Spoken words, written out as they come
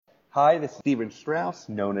Hi, this is Steven Strauss,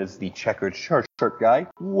 known as the Checkered Shirt Guy.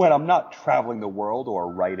 When I'm not traveling the world or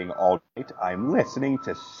writing all night, I'm listening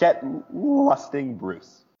to Set Lusting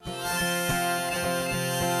Bruce. On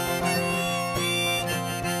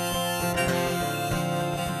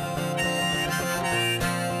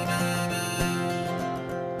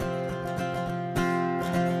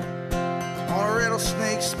a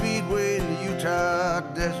rattlesnake speedway in the Utah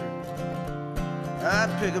desert,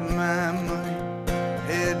 I'd pick up my money,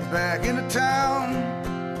 head back into town,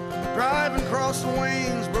 driving across the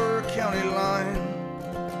Waynesburg County line.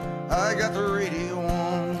 I got the radio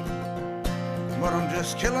on, but I'm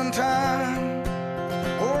just killing time,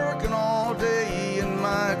 working all day in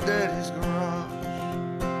my daddy's garage,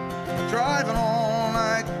 driving all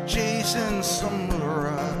night, chasing some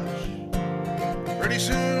mirage. Pretty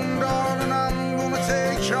soon, darling, I'm gonna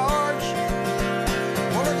take charge.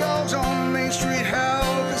 All the dogs on Main Street howl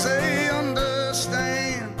 'cause they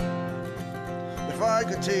understand. If I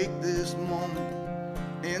could take this moment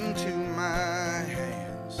into my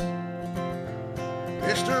hands.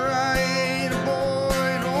 Mister, I ain't a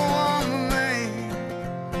boy, no, I'm a man.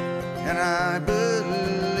 And I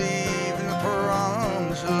believe in the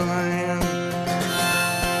promised land.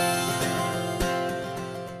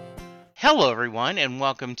 Hello, everyone, and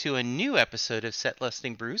welcome to a new episode of Set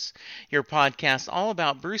Lusting Bruce, your podcast all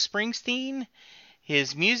about Bruce Springsteen,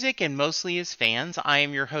 his music, and mostly his fans. I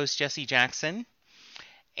am your host, Jesse Jackson,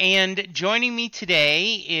 and joining me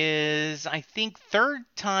today is, I think,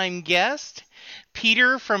 third-time guest,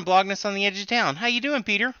 Peter from Blogness on the Edge of Town. How you doing,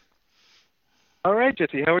 Peter? All right,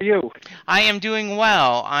 Jesse, how are you? I am doing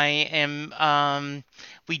well. I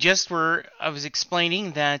was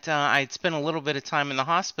explaining that I'd spent a little bit of time in the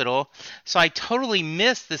hospital, so I totally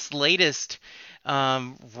missed this latest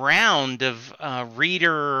round of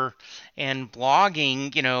reader and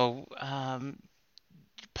blogging,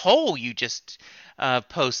 poll you just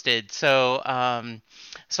posted. So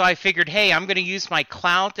I figured, hey, I'm going to use my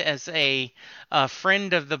clout as a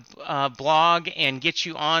friend of the blog and get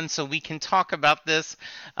you on so we can talk about this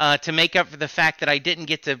to make up for the fact that I didn't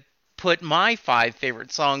get to put my 5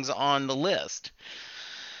 favorite songs on the list.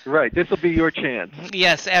 Right, this will be your chance.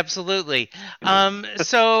 Yes, absolutely. Been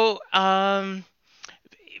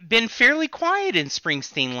fairly quiet in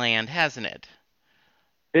Springsteen land, hasn't it?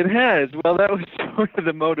 It has. Well, that was sort of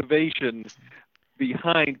the motivation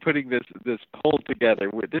behind putting this poll together.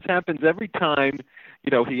 This happens every time,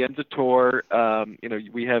 he ends a tour.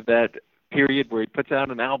 We have that period where he puts out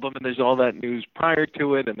an album and there's all that news prior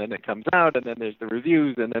to it, and then it comes out, and then there's the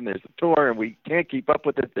reviews, and then there's the tour, and we can't keep up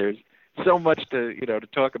with it. There's so much to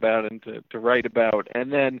talk about and to write about,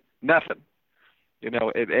 and then nothing.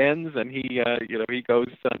 It ends, and he goes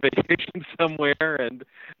on vacation somewhere, and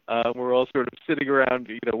we're all sort of sitting around,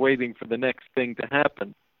 waiting for the next thing to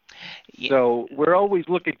happen. Yeah. So we're always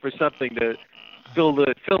looking for something to fill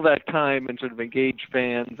that time and sort of engage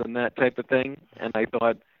fans and that type of thing. And I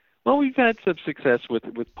thought, well, we've had some success with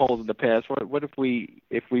polls in the past. What if we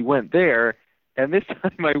went there? And this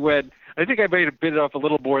time I think I may have bit off a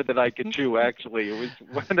little more than I could chew, actually. It was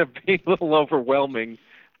wound up being a little overwhelming.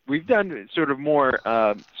 We've done sort of more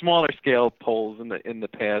smaller scale polls in the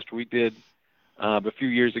past. We did a few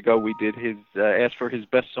years ago. We did asked for his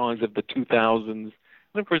best songs of the 2000s,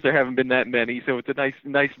 and of course there haven't been that many, so it's a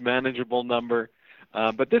nice manageable number.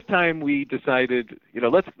 But this time we decided,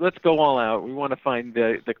 let's go all out. We want to find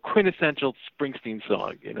the quintessential Springsteen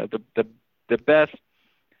song. The best,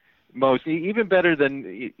 most, even better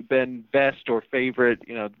than best or favorite.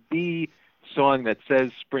 The song that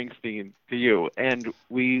says Springsteen to you, and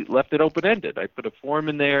we left it open-ended. I put a form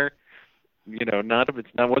in there,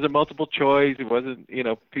 wasn't multiple choice. It wasn't,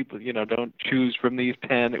 people, don't choose from these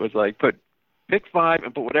 10. It was like, pick 5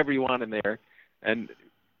 and put whatever you want in there, and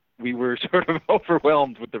we were sort of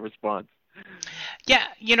overwhelmed with the response. Yeah,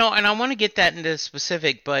 and I want to get that into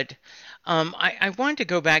specific, but I wanted to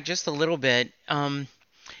go back just a little bit.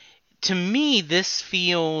 To me, this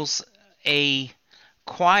feels a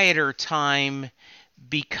quieter time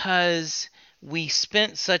because we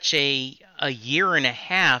spent such a year and a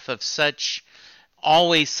half of such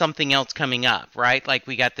always something else coming up, right? Like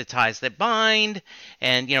we got the Ties That Bind,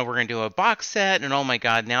 and we're going to do a box set, and oh my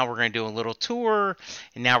God, now we're going to do a little tour,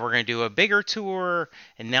 and now we're going to do a bigger tour,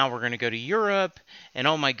 and now we're going to go to Europe, and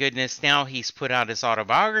oh my goodness, now he's put out his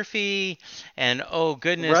autobiography, and oh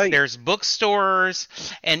goodness, right. There's bookstores,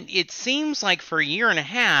 and it seems like for a year and a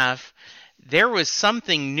half, there was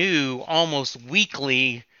something new almost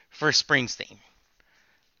weekly for Springsteen.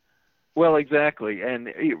 Well, exactly, and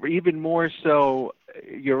even more so,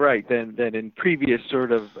 you're right, than in previous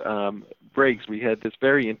sort of breaks. We had this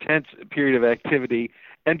very intense period of activity,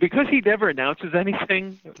 And because he never announces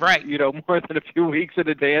anything, Right. More than a few weeks in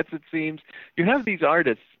advance, it seems, you have these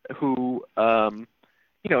artists who,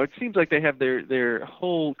 it seems like they have their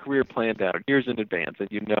whole career planned out years in advance, and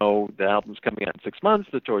the album's coming out in 6 months,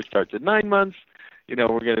 the tour starts in 9 months.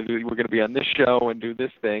 We're gonna be on this show and do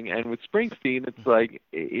this thing. And with Springsteen, it's like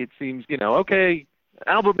it seems, okay,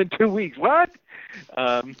 album in 2 weeks. What?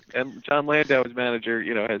 And John Landau, his manager,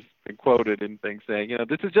 has been quoted in things saying,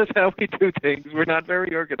 this is just how we do things. We're not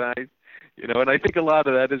very organized. And I think a lot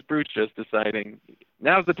of that is Bruce just deciding,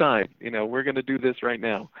 now's the time. We're going to do this right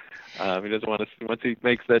now. He doesn't want to. Once he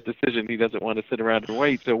makes that decision, he doesn't want to sit around and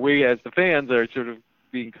wait. So we, as the fans, are sort of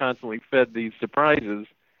being constantly fed these surprises.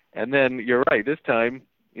 And then you're right. This time,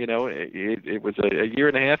 it was a year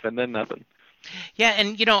and a half, and then nothing. Yeah,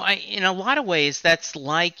 and in a lot of ways, that's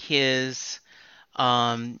like his,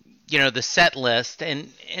 the set list,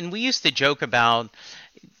 and we used to joke about,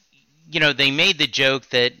 they made the joke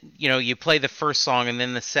that you play the first song and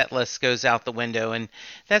then the set list goes out the window, and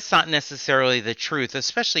that's not necessarily the truth,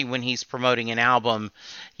 especially when he's promoting an album.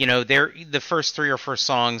 The first 3 or 4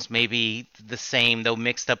 songs may be the same, though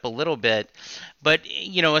mixed up a little bit, but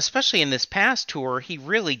especially in this past tour, he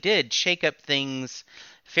really did shake up things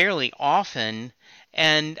fairly often,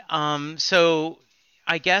 and so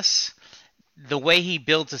I guess the way he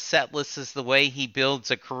builds a set list is the way he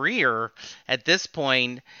builds a career. At this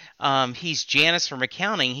point, he's Janice from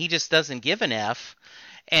accounting. He just doesn't give an F,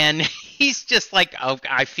 and he's just like, oh,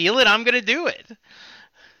 I feel it, I'm going to do it.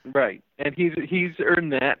 Right, and he's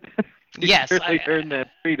earned that. Yes, certainly earned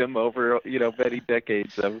that freedom over many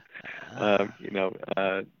decades of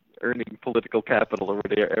earning political capital, or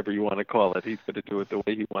whatever you want to call it. He's going to do it the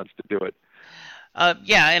way he wants to do it.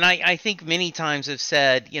 Yeah, and I think many times have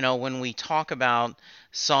said, when we talk about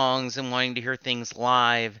songs and wanting to hear things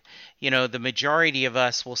live, the majority of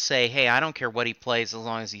us will say, hey, I don't care what he plays as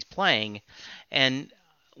long as he's playing, and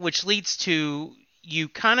which leads to you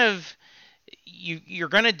kind of, you're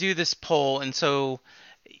going to do this poll, and so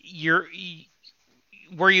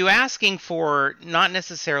were you asking for not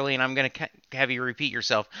necessarily, and I'm going to have you repeat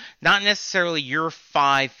yourself, not necessarily your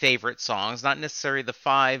 5 favorite songs, not necessarily the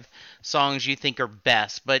 5 songs you think are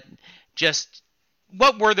best, but just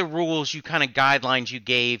what were the rules, you kind of guidelines you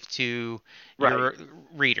gave to your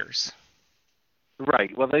readers?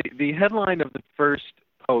 Right. Well, the headline of the first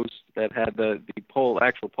post that had the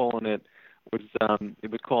actual poll in it was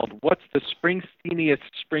it was called "What's the Springsteeniest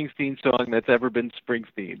Springsteen song that's ever been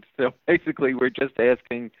Springsteen?" So basically, we're just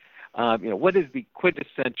asking, what is the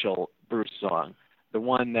quintessential Bruce song, the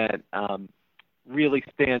one that really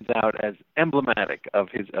stands out as emblematic of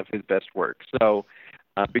his best work. So,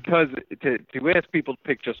 because to ask people to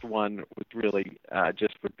pick just one would really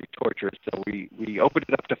just would be torture. So we opened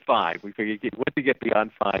it up to 5. We figured once you get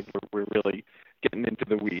beyond 5, we're really getting into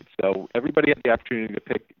the weeds. So everybody had the opportunity to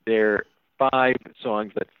pick their 5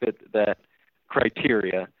 songs that fit that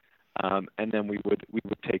criteria, and then we would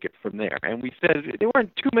take it from there. And we said there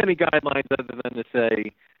weren't too many guidelines other than to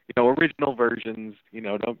say, original versions.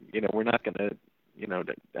 We're not going to,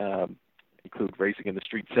 include "Racing in the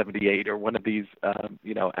Street" '78 or one of these,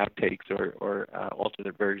 outtakes or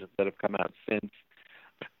alternate versions that have come out since.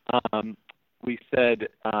 We said,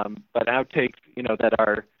 but outtakes, that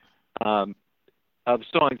are of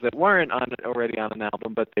songs that weren't already on an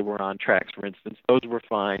album, but they were on tracks, for instance. Those were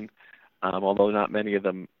fine, although not many of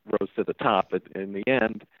them rose to the top in the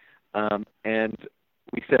end. And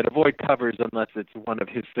we said avoid covers unless it's one of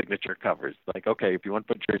his signature covers. Like, okay, if you want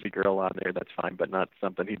to put Jersey Girl on there, that's fine, but not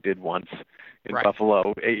something he did once in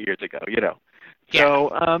Buffalo 8 years ago, Yeah.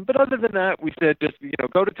 So, but other than that, we said just,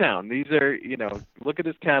 go to town. These are, look at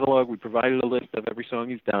his catalog. We provided a list of every song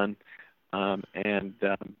he's done. And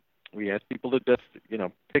we asked people to just,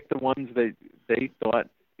 pick the ones they thought,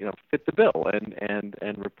 fit the bill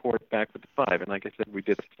and report back with the 5. And like I said, we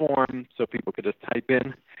did a form so people could just type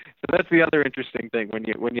in. So that's the other interesting thing. When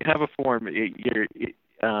you have a form,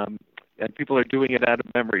 and people are doing it out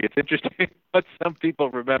of memory, it's interesting what some people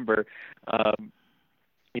remember. The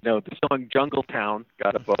song "Jungletown"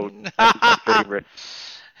 got a vote. That was my favorite.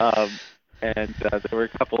 And there were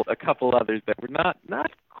a couple others that were not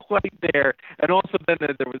quite there. And also then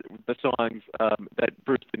there were the songs that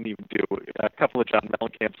Bruce didn't even do. A couple of John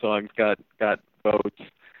Mellencamp songs got votes.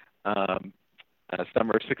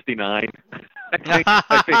 Summer '69, I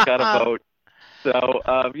think got a vote. So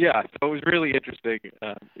so it was really interesting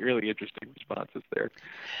responses there.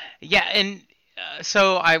 Yeah, and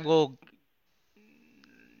so I will.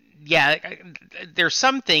 Yeah, there's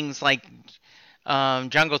some things like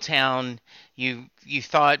Jungletown, you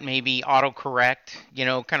thought maybe autocorrect,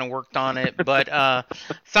 kind of worked on it, but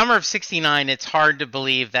Summer of '69, it's hard to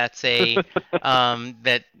believe that's a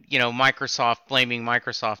that Microsoft blaming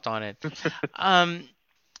Microsoft on it.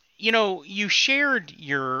 You shared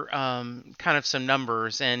your kind of some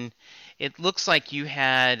numbers, and it looks like you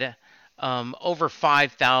had over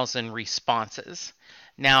 5,000 responses.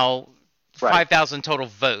 Now, Right. 5,000 total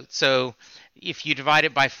votes. So if you divide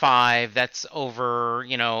it by 5, that's over,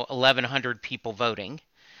 1,100 people voting.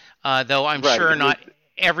 Though I'm Right. sure It not was,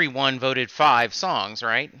 everyone voted 5 songs,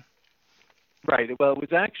 right? right. Well, it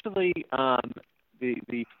was actually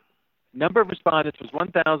the number of respondents was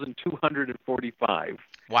 1,245.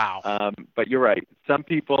 Wow. But you're right. Some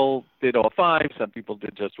people did all 5. Some people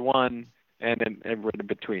did just 1. And then everyone in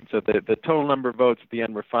between. So the total number of votes at the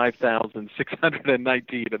end were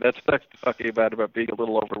 5,619, and that's what I was talking about being a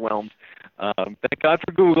little overwhelmed. Thank God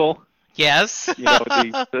for Google. Yes.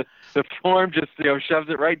 The form just shoves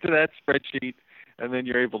it right to that spreadsheet, and then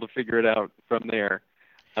you're able to figure it out from there.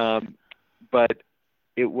 But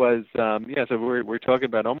it was so we're talking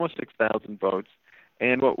about almost 6,000 votes,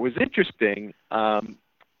 and what was interesting,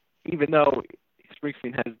 even though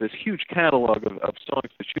Springsteen has this huge catalog of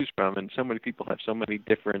songs to choose from, and so many people have so many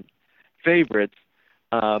different favorites.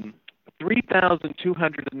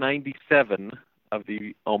 3,297 of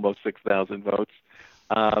the almost 6,000 votes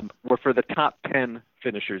were for the top 10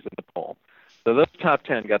 finishers in the poll. So those top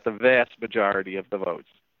 10 got the vast majority of the votes,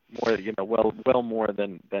 well more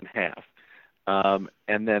than half.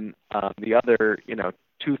 And then the other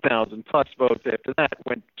 2,000 plus votes after that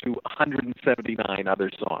went to 179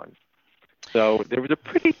 other songs. So there was a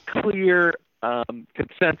pretty clear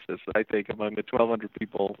consensus, I think, among the 1,200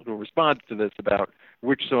 people who responded to this about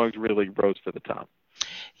which songs really rose to the top.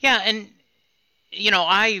 Yeah, and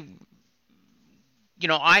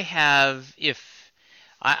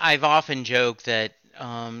I've often joked that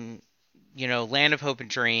Land of Hope and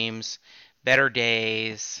Dreams, Better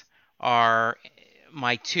Days are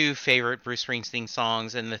my 2 favorite Bruce Springsteen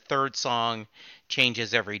songs, and the third song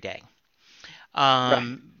changes every day.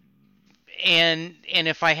 Right. And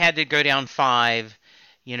if I had to go down 5,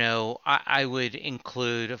 I would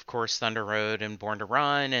include, of course, Thunder Road and Born to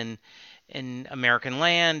Run and American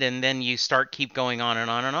Land, and then you keep going on and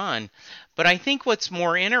on and on. But I think what's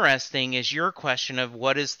more interesting is your question of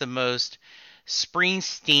what is the most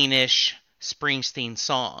Springsteen-ish Springsteen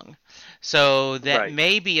song. So that Right.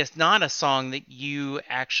 maybe it's not a song that you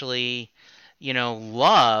actually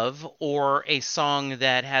love, or a song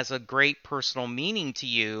that has a great personal meaning to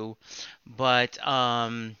you, but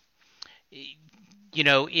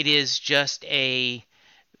it is just a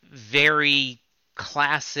very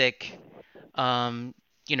classic.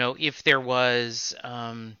 If there was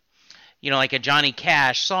like a Johnny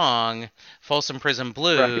Cash song, Folsom Prison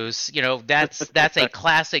Blues, Right. that's a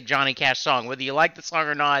classic Johnny Cash song. Whether you like the song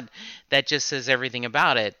or not, that just says everything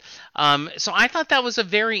about it. So I thought that was a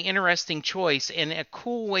very interesting choice and a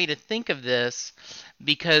cool way to think of this,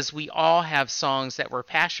 because we all have songs that we're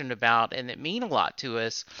passionate about and that mean a lot to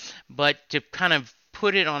us, but to kind of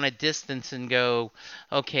put it on a distance and go,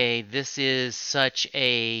 okay, this is such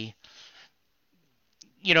a...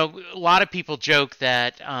 a lot of people joke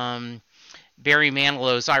that Barry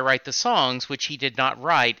Manilow's I Write the Songs, which he did not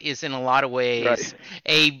write, is in a lot of ways Right.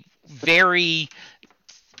 a very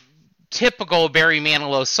typical Barry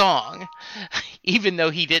Manilow song, even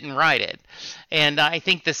though he didn't write it. And I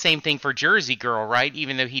think the same thing for Jersey Girl, right?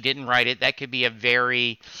 Even though he didn't write it, that could be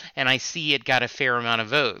and I see it got a fair amount of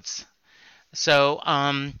votes. So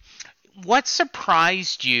what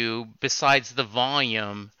surprised you besides the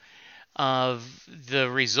volume of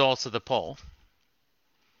the results of the poll?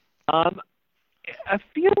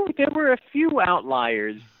 There were a few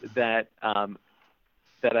outliers that I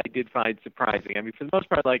did find surprising. I mean, for the most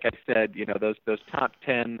part, like I said, those top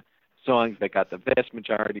 10 songs that got the vast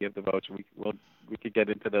majority of the votes. We could get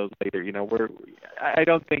into those later. I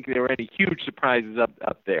don't think there were any huge surprises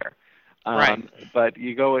up there. Right. But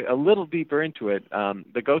you go a little deeper into it.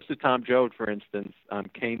 The Ghost of Tom Joad, for instance,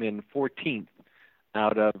 came in 14th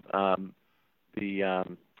out of the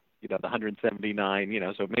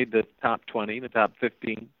 179. So it made the top 20, the top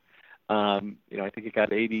 15. I think it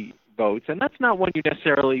got 80 votes, and that's not one you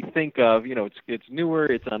necessarily think of. It's newer.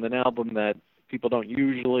 It's on an album that people don't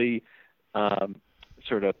usually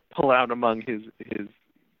sort of pull out among his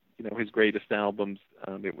greatest albums.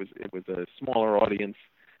 It was a smaller audience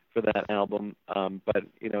for that album, but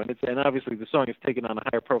and obviously the song has taken on a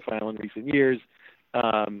higher profile in recent years.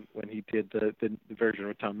 When he did the version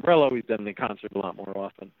with Tom Morello, he's done it in concert a lot more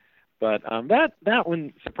often. But that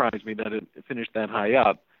one surprised me that it finished that high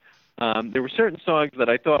up. There were certain songs that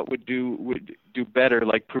I thought would do better,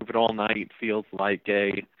 like "Prove It All Night" feels like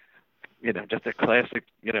a, just a classic,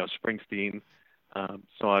 Springsteen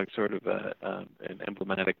song, sort of an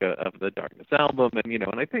emblematic of the Darkness album, and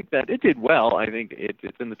I think that it did well. I think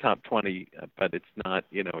it's in the top 20, but it's not,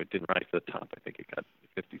 it didn't rise to the top. I think it got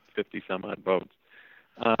 50 some odd votes.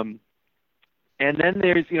 And then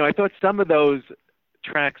there's, I thought some of those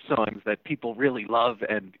track songs that people really love,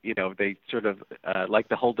 and they sort of like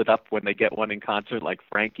to hold it up when they get one in concert, like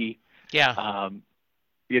Frankie. Yeah.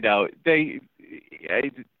 They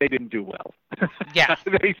didn't do well. Yeah.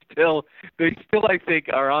 they still I think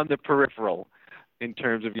are on the peripheral in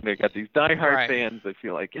terms of got these diehard fans that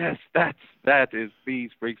feel like, yes, that is the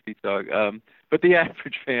Springsteen song. But the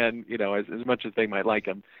average fan, as much as they might like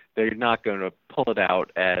them, they're not going to pull it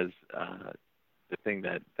out as the thing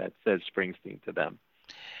that says Springsteen to them.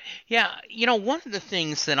 Yeah, one of the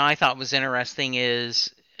things that I thought was interesting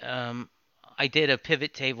is I did a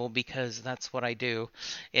pivot table because that's what I do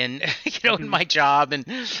in in my job, and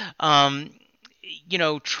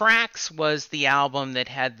Tracks was the album that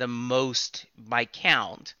had the most by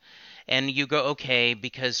count, and you go, okay,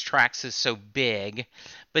 because Tracks is so big,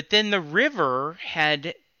 but then The River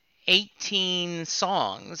had 18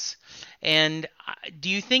 songs, and do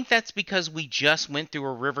you think that's because we just went through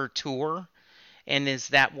a River tour? And is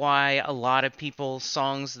that why a lot of people's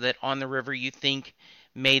songs that On the River you think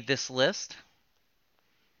made this list?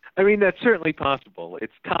 I mean, that's certainly possible.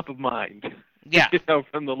 It's top of mind, yeah.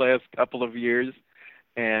 From the last couple of years.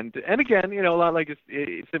 And again, a lot like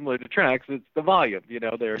it's similar to Tracks, it's the volume.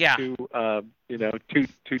 There are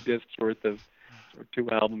two discs worth of, or 2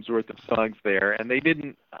 albums worth of songs there. And they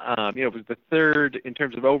didn't, it was the third, in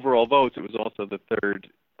terms of overall votes, it was also the third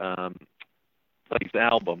place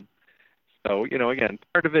album. So, again,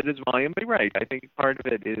 part of it is volume, but right. I think part of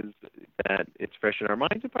it is that it's fresh in our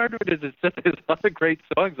minds, and part of it is that there's a lot of great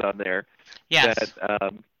songs on there yes.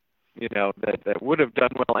 that would have done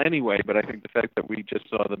well anyway, but I think the fact that we just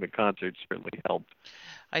saw them in concert certainly helped.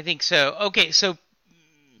 I think so. Okay, so,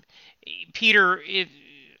 Peter,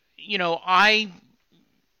 I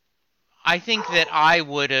think that I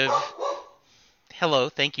would have... Hello,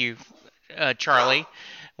 thank you, Charlie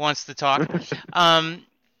wants to talk.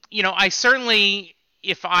 I certainly,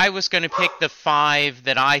 if I was going to pick the 5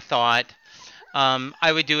 that I thought,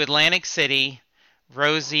 I would do Atlantic City,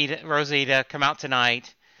 Rosita, Come Out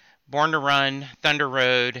Tonight, Born to Run, Thunder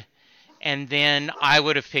Road, and then I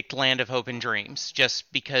would have picked Land of Hope and Dreams,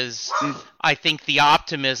 just because I think the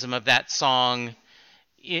optimism of that song,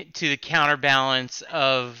 to the counterbalance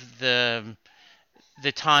of the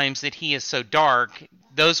times that he is so dark,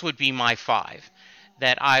 those would be my 5.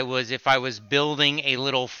 That if I was building a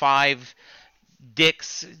little 5-disc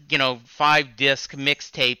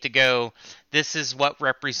mixtape to go, this is what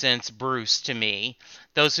represents Bruce to me,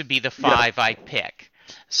 those would be the 5 I'd pick.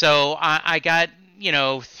 So I got,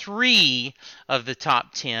 3 of the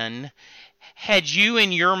top 10. Had you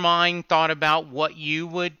in your mind thought about what you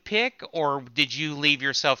would pick, or did you leave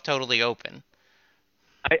yourself totally open?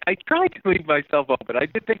 I tried to leave myself open. I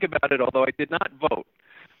did think about it, although I did not vote.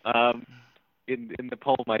 In the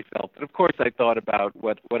poll myself. But of course I thought about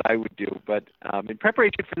what I would do. But in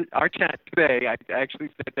preparation for our chat today, I actually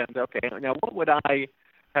sat down and said, okay, now what would I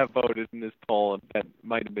have voted in this poll that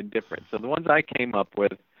might have been different? So the ones I came up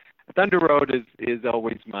with, Thunder Road is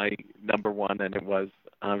always my number one, and it was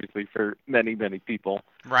obviously for many, many people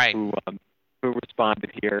right. who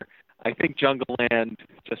responded here. I think Jungle Land,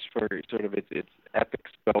 just for sort of its epic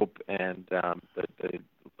scope and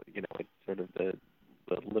it's sort of the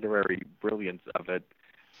literary brilliance of it,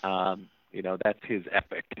 that's his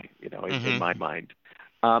epic, in my mind.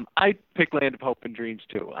 I pick Land of Hope and Dreams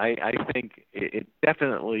too. I think it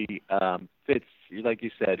definitely fits, like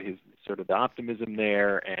you said, his sort of the optimism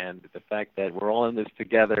there, and the fact that we're all in this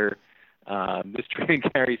together. This train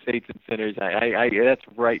carries saints and sinners. That's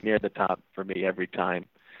right near the top for me every time.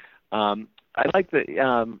 I like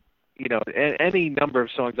the any number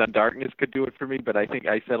of songs on Darkness could do it for me, but I think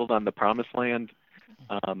I settled on The Promised Land.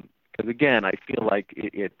 Because again, I feel like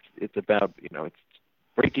it's about it's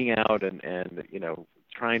breaking out and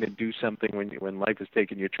trying to do something when life has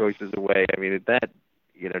taken your choices away. I mean that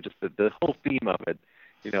just the whole theme of it,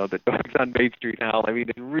 the dogs on Main Street howl. I mean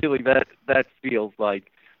it really that feels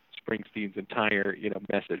like Springsteen's entire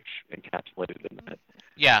message encapsulated in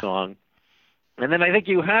that song. And then I think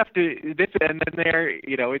you have to and then there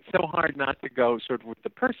it's so hard not to go sort of with the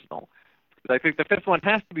personal. I think the 5th one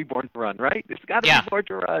has to be Born to Run, right? It's got to be Born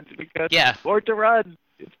to Run because it's Born to Run.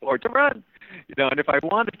 It's Born to Run. And if I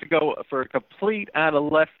wanted to go for a complete out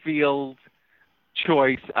of left field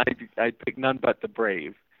choice, I'd pick None But the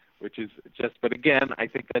Brave, which is just, but again, I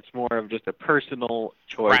think that's more of just a personal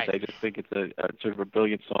choice. Right. I just think it's a sort of a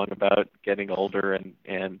brilliant song about getting older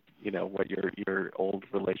and what your old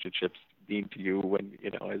relationships mean to you when,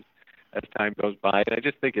 as time goes by. And I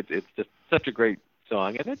just think it's just such a great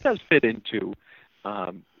song, and it does fit into,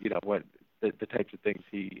 what the types of things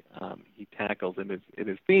he tackles in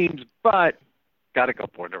his themes, but gotta go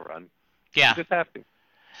Born to Run. Yeah. You just have to.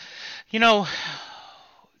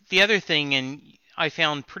 The other thing, and I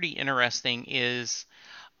found pretty interesting, is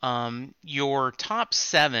your top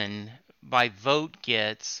 7 by vote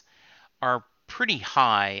gets are pretty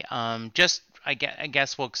high. I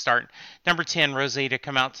guess we'll start. Number 10, Rosita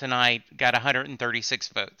Come Out Tonight, got 136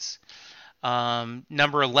 votes.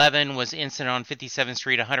 Number 11 was Incident on 57th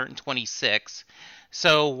Street, 126.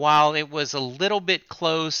 So while it was a little bit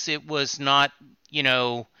close, it was not,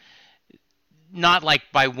 not like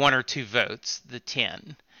by 1 or 2 votes, the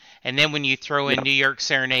 10. And then when you throw in New York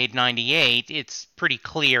Serenade 98, it's pretty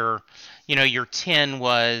clear, your 10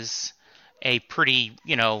 was a pretty,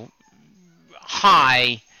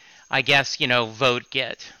 high, I guess, vote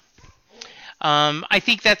get. I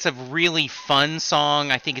think that's a really fun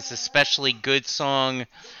song. I think it's an especially good song,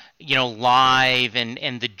 live,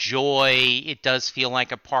 and the joy, it does feel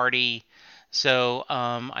like a party. So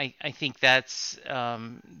I think that's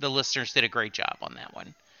the listeners did a great job on that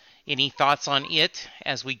one. Any thoughts on it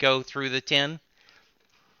as we go through the 10?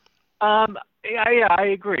 Yeah, I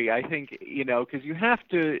agree. I think, because you have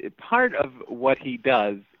to, part of what he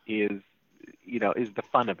does is the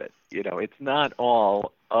fun of it. It's not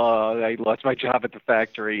all, I lost my job at the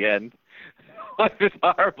factory and life is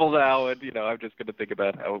horrible now, and, I'm just going to think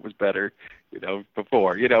about how it was better,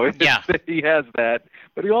 before. He has that,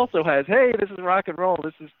 but he also has, hey, this is rock and roll,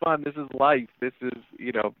 this is fun, this is life, this is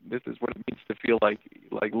what it means to feel like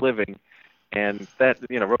living, and that,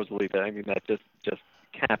 Rosalita, I mean, that just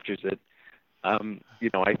captures it.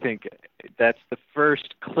 I think that's the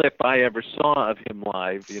first clip I ever saw of him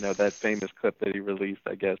live, that famous clip that he released,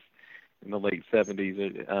 I guess, in the late 70s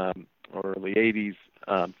or early 80s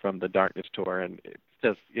from the Darkness tour. And it's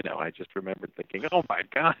just, I just remember thinking, oh, my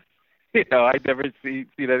God, I'd never seen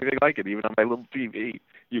anything like it. Even on my little TV,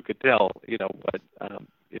 you could tell,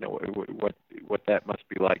 what that must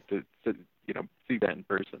be like to see that in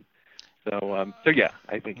person. So yeah,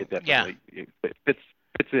 I think it definitely fits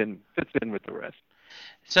in with the rest.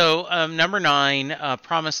 So number 9,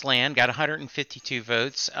 Promised Land, got 152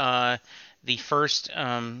 votes. The first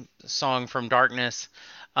song from Darkness.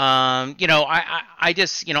 I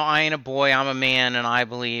just, I ain't a boy, I'm a man, and I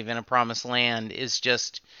believe in a promised land is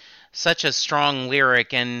just such a strong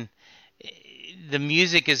lyric, and the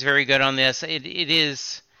music is very good on this. It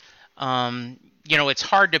is, it's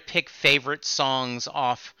hard to pick favorite songs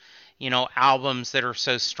off, albums that are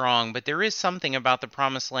so strong, but there is something about the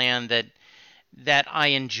Promised Land that I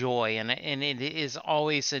enjoy, and it is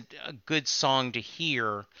always a good song to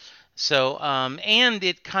hear. So, and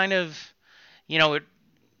it kind of,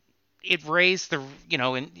 it raised the,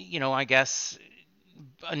 I guess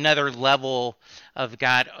another level of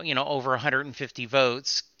got, over 150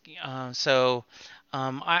 votes. I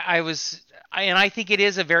think it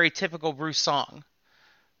is a very typical Bruce song.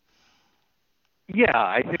 Yeah,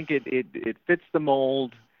 I think it fits the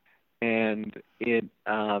mold, and it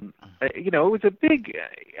it was a big.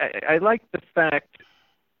 I like the fact,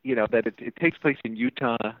 that it takes place in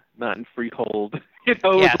Utah, not in Freehold. Yes.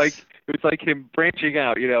 It was like him branching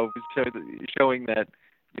out. Showing that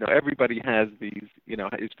everybody has these,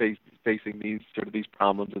 is facing these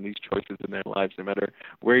problems and these choices in their lives, no matter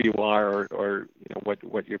where you are or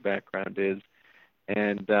what your background is,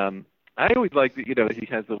 and. I always like that, that he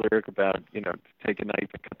has the lyric about, take a knife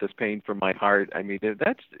and cut this pain from my heart. I mean,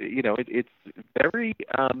 that's, it's very,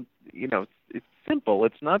 it's simple.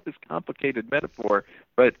 It's not this complicated metaphor,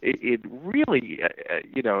 but it really,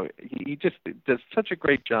 he just does such a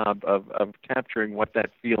great job of capturing what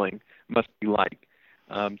that feeling must be like.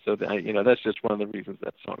 So that, that's just one of the reasons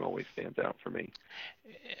that song always stands out for me.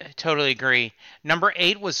 I totally agree. Number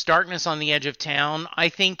 8 was Darkness on the Edge of Town. I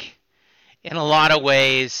think, in a lot of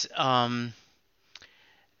ways, Darkness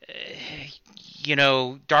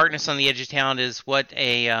on the Edge of Town is what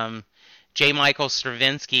a J. Michael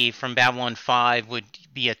Straczynski from Babylon 5 would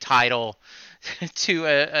be a title to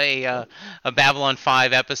a Babylon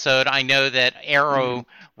 5 episode. I know that Arrow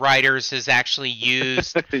writers has actually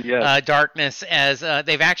used yes. Darkness as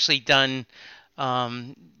they've actually done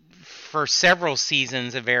for several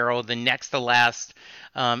seasons of Arrow. The next to last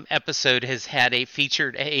episode has had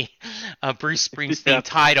featured a Bruce Springsteen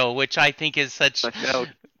title, which I think is such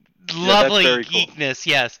lovely geekness.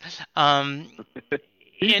 Yes,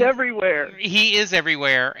 He's everywhere. He is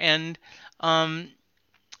everywhere, and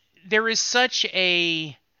there is such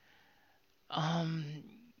a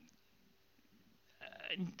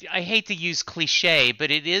I hate to use cliche,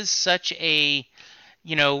 but it is such a,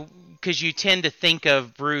 because you tend to think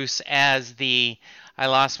of Bruce as the I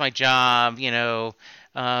lost my job,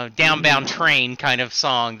 downbound train kind of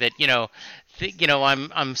song that,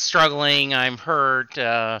 I'm struggling, I'm hurt,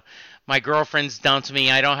 my girlfriend's dumped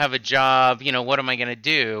me, I don't have a job, what am I going to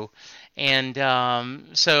do? And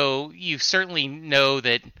so you certainly know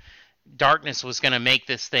that Darkness was going to make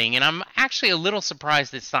this thing, and I'm actually a little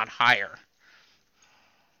surprised it's not higher.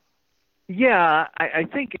 Yeah, I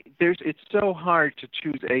think it's so hard to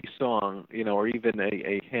choose a song, or even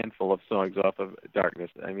a handful of songs off of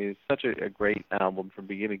Darkness. I mean, it's such a great album from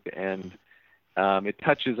beginning to end. It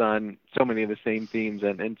touches on so many of the same themes,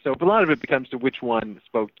 and so a lot of it becomes to which one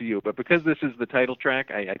spoke to you. But because this is the title track,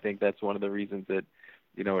 I think that's one of the reasons that,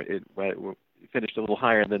 it finished a little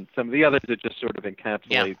higher than some of the others. It just sort of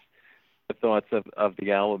encapsulates the thoughts of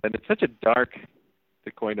the album. And it's such a dark,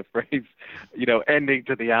 to coin a phrase, ending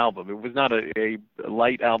to the album. It was not a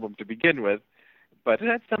light album to begin with, but it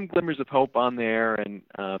had some glimmers of hope on there, and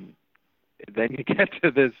then you get to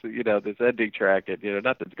this, this ending track, and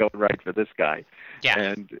nothing's going right for this guy. Yeah.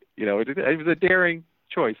 And it was a daring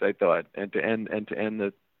choice, I thought, and to end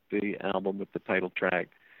the album with the title track.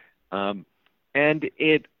 And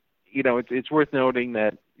it's worth noting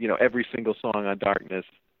that every single song on Darkness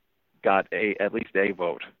got at least a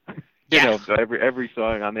vote. So every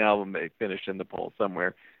song on the album they finished in the poll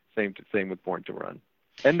somewhere. Same with Born to Run,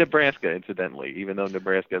 and Nebraska, incidentally. Even though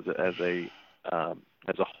Nebraska as a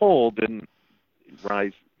whole didn't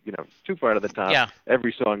rise, too far to the top. Yeah.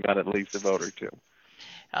 Every song got at least a vote or two.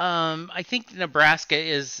 I think Nebraska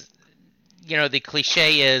is, the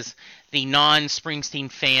cliche is the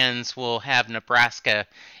non-Springsteen fans will have Nebraska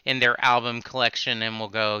in their album collection and will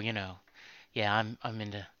go, yeah, I'm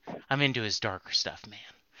into his darker stuff, man.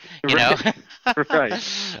 Right.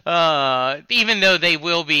 Even though they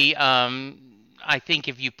will be, I think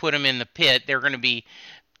if you put them in the pit, they're going to be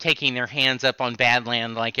taking their hands up on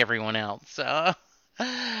Badland like everyone else.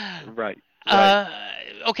 Right.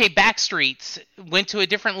 Okay, Backstreets went to a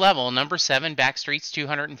different level. Number 7, Backstreets,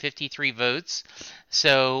 253 votes.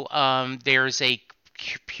 So there's a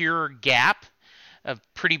pure gap, a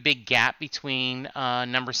pretty big gap between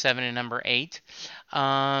number 7 and number 8.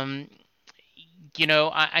 I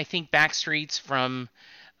think Backstreets from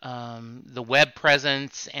the web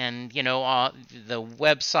presence and, the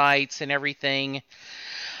websites and everything.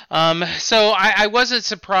 So I wasn't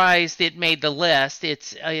surprised it made the list.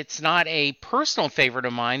 It's not a personal favorite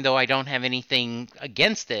of mine, though I don't have anything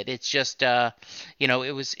against it. It's just, I'm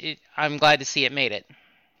glad to see it made it.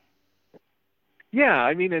 Yeah,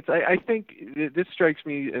 I mean, I think this strikes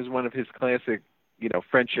me as one of his classic,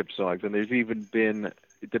 friendship songs, and there's even been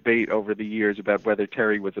debate over the years about whether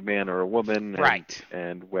Terry was a man or a woman, right?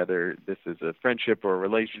 And whether this is a friendship or a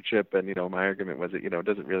relationship. And my argument was that it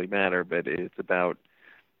doesn't really matter, but it's about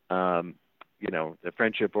the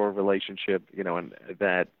friendship or relationship, and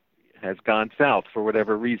that has gone south for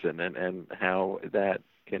whatever reason, and how that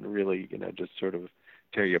can really just sort of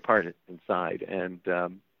tear you apart inside. And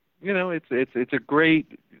it's a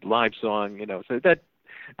great live song, so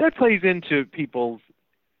that plays into people's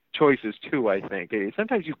choices too, I think.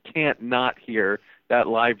 Sometimes you can't not hear that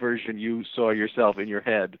live version you saw yourself in your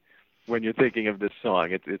head when you're thinking of this song.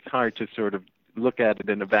 It's hard to sort of look at it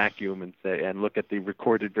in a vacuum and look at the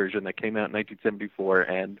recorded version that came out in 1974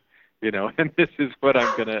 and this is what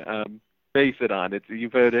I'm going to base it on.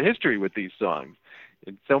 You've had a history with these songs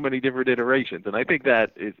in so many different iterations, and I think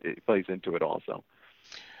that it plays into it also.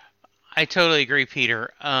 I totally agree,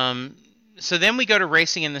 Peter. So then we go to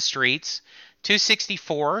Racing in the Streets.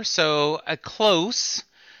 264, so a close,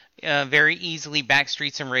 very easily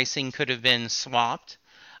Backstreets and Racing could have been swapped.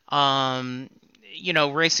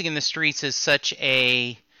 Racing in the Streets is such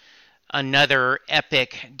another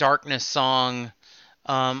epic Darkness song.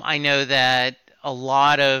 I know that a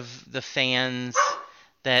lot of the fans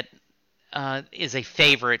that is a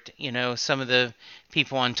favorite. Some of the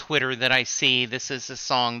people on Twitter that I see, this is a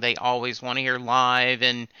song they always want to hear live,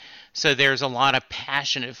 and so there's a lot of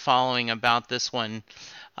passionate following about this one.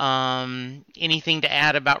 Anything to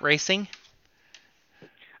add about Racing?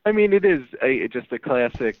 I mean, it is just a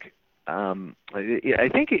classic. I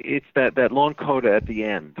think it's that long coda at the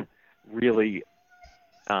end really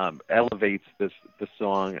elevates the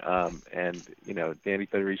song, and Danny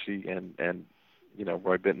Federici and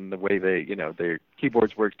Roy Bittan, the way their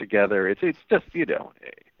keyboards work together. It's just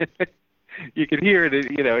you can hear it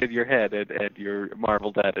in your head, and you're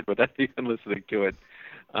marveled at it without even listening to it.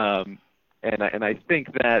 And I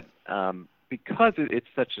think that because it's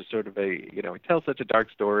such a sort of it tells such a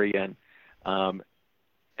dark story, and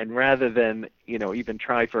rather than even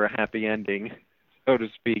try for a happy ending, so to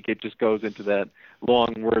speak, it just goes into that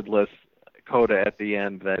long wordless coda at the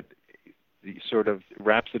end that sort of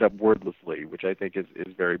wraps it up wordlessly, which I think is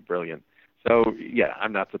very brilliant. So yeah,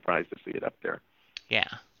 I'm not surprised to see it up there. Yeah.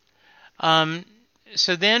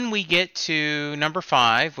 So then we get to number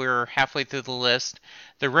 5. We're halfway through the list.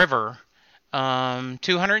 The River.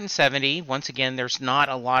 270. Once again, there's not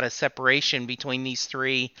a lot of separation between these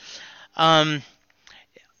three.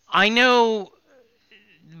 I know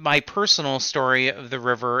my personal story of The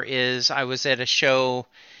River is I was at a show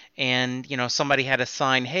and, somebody had a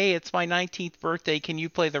sign, "Hey, it's my 19th birthday. Can you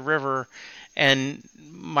play The River?" And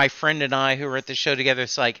my friend and I who were at the show together,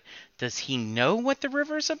 it's like, does he know what The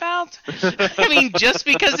River's about? I mean, just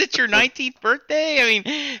because it's your 19th birthday? I mean,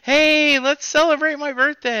 hey, let's celebrate my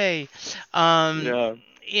birthday. Yeah.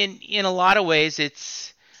 In a lot of ways,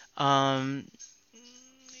 it's, I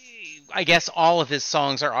guess all of his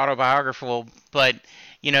songs are autobiographical, but,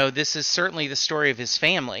 this is certainly the story of his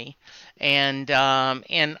family. And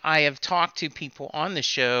I have talked to people on the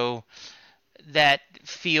show that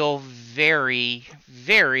feel very,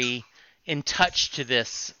 very in touch to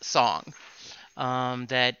this song.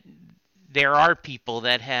 That there are people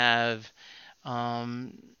that have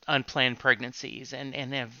unplanned pregnancies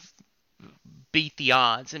and have beat the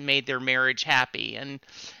odds and made their marriage happy,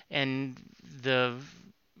 and the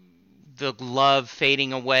love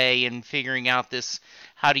fading away and figuring out this,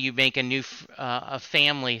 how do you make a new a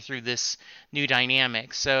family through this new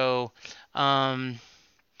dynamic. So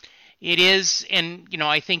it is, and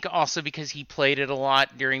I think also because he played it a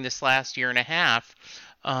lot during this last year and a half,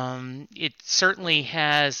 it certainly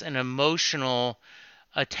has an emotional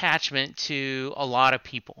attachment to a lot of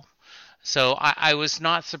people. So I was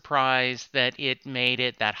not surprised that it made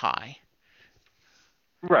it that high.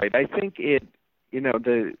 Right. I think it.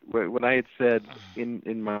 What I had said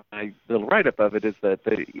in my little write-up of it is that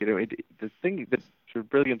the thing, the sort of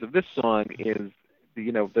brilliance of this song is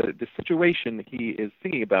the situation he is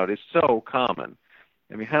singing about is so common.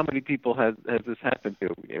 I mean, how many people has this happened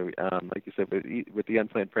to? Like you said, with the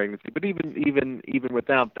unplanned pregnancy, but even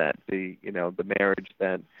without that, the marriage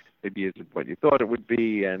that maybe isn't what you thought it would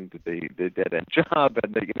be, and the dead-end job,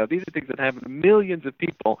 and these are things that happen to millions of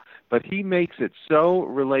people. But he makes it so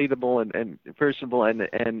relatable and personable,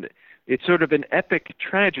 and it's sort of an epic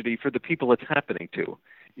tragedy for the people it's happening to,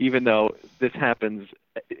 even though this happens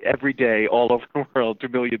every day all over the world to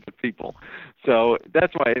millions of people. So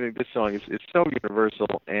that's why I think this song is so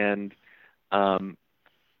universal. And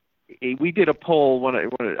we did a poll, one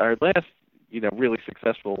of our last really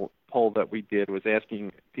successful poll that we did was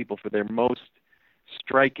asking people for their most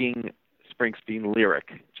striking Springsteen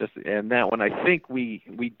lyric. And that one, I think we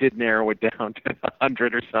did narrow it down to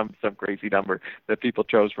 100 or some crazy number that people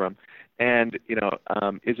chose from. And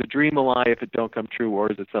is a dream a lie if it don't come true,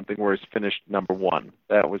 or is it something worse? Finished number 1.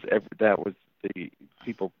 That was the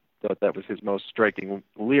people thought that was his most striking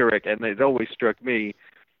lyric, and it always struck me.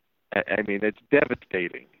 I mean, it's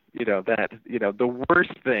devastating. The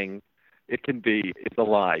worst thing it can be is a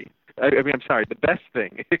lie. I'm sorry, the best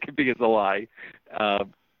thing it can be is a lie.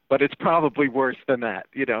 But it's probably worse than that,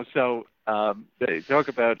 So they talk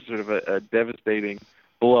about sort of a devastating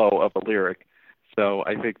blow of a lyric. So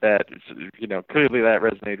I think that, clearly that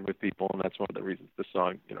resonated with people, and that's one of the reasons the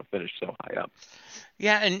song, finished so high up.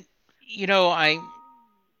 Yeah, and,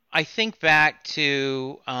 I think back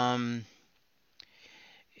to, I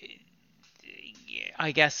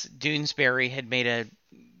guess Doonesbury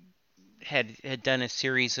had done a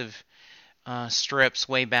series of strips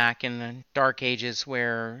way back in the dark ages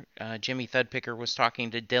where Jimmy Thudpicker was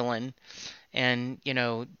talking to Dylan, and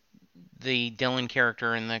the Dylan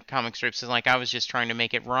character in the comic strips is like, I was just trying to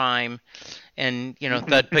make it rhyme, and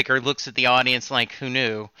Thudpicker looks at the audience like, who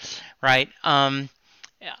knew, right? I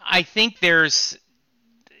think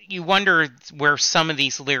you wonder where some of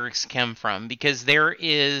these lyrics come from, because there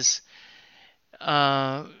is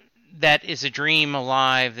that is a dream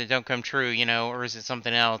alive that don't come true, or is it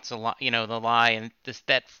something else? The lie, and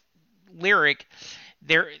that lyric.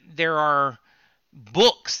 There are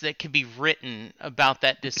books that could be written about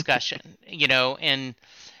that discussion, and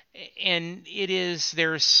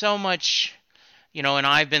there's so much, and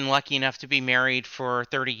I've been lucky enough to be married for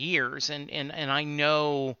 30 years, and I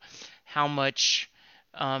know how much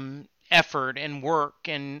effort and work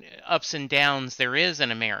and ups and downs there is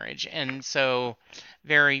in a marriage, and so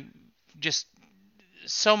just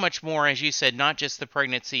so much more, as you said, not just the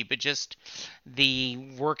pregnancy, but just the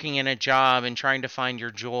working in a job and trying to find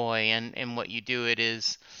your joy and what you do. It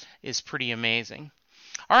is pretty amazing.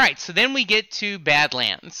 All right, so then we get to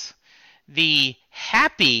Badlands, the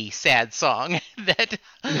happy sad song that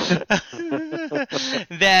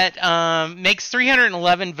that makes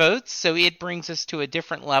 311 votes, so it brings us to a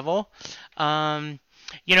different level.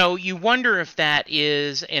 You wonder if that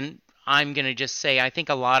is, and I'm going to just say I think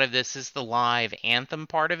a lot of this is the live anthem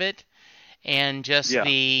part of it, and just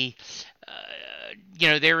the,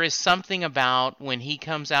 there is something about when he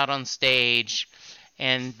comes out on stage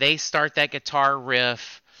and they start that guitar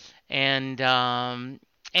riff, and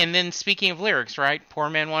then speaking of lyrics, right? Poor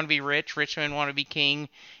man want to be rich, rich man want to be king,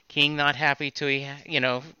 king not happy till he,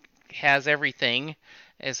 has everything.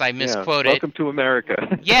 As I misquoted. Welcome to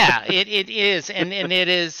America. Yeah, it is, and it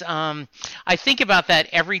is. I think about that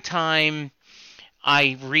every time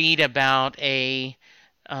I read about an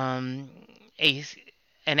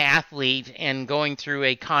athlete and going through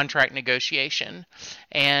a contract negotiation,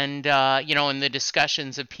 and in the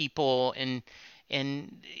discussions of people and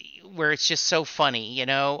where it's just so funny,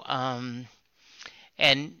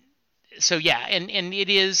 and so yeah, and it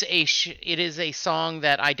is a song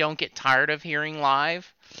that I don't get tired of hearing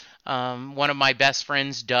live. One of my best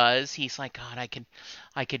friends does. He's like, God, I could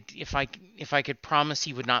if I could promise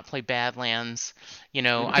he would not play Badlands,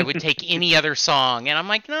 I would take any other song. And I'm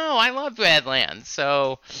like, no, I love Badlands.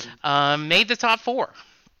 So made the top 4.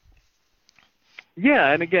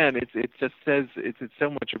 Yeah, and again, it just says it's so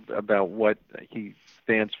much about what he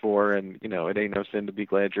stands for, and it ain't no sin to be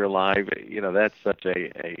glad you're alive. That's such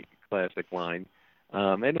a classic line,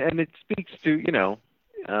 and it speaks to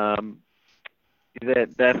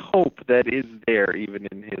that hope that is there even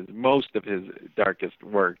in most of his darkest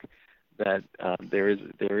work, that there is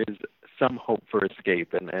some hope for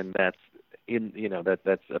escape, and that's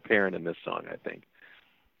that's apparent in this song, I think.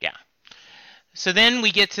 Yeah. So then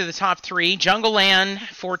we get to the top 3. Jungle Land,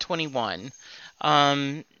 421.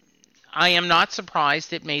 I am not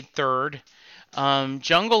surprised it made 3rd.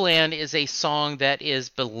 Jungle Land is a song that is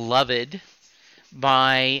beloved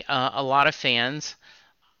by a lot of fans.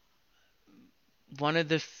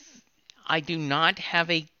 I do not have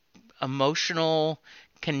a emotional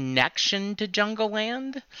connection to Jungle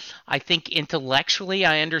Land. I think intellectually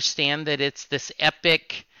I understand that it's this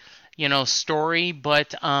epic, story,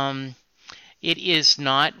 but it is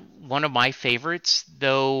not one of my favorites,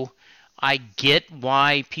 though I get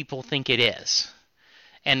why people think it is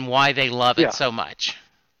and why they love it so much.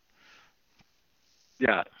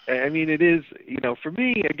 Yeah, I mean, it is, for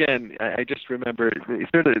me, again, I just remember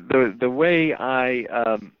sort of the way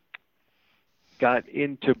I got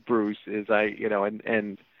into Bruce is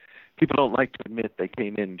and people don't like to admit they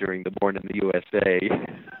came in during the Born in the USA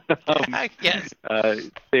yes.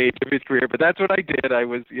 Stage of his career, but that's what I did. I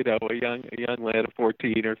was, a young lad of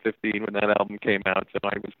 14 or 15 when that album came out, so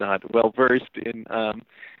I was not well versed in, a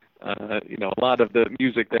lot of the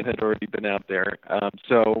music that had already been out there.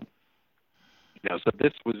 So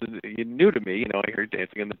this was new to me. I heard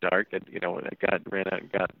Dancing in the Dark, and I ran out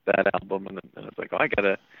and got that album, and I was like, oh, I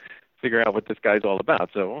gotta figure out what this guy's all about.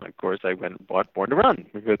 So of course I went and bought Born to Run,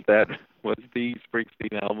 because that was the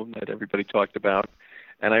Springsteen album that everybody talked about.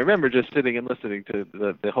 And I remember just sitting and listening to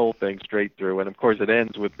the whole thing straight through. And of course it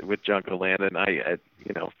ends with Jungle Land, and I, at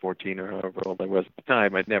 14 or however old I was at the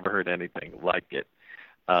time, I'd never heard anything like it.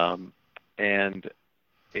 And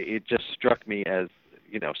it just struck me as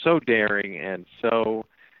so daring and so,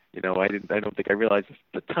 I don't think I realized this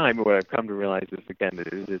at the time, but what I've come to realize is, again,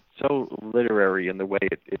 it's so literary in the way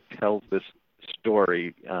it tells this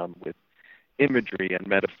story with imagery and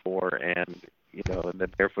metaphor, and and the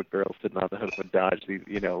barefoot girl sitting on the hood of a Dodge,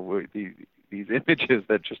 these images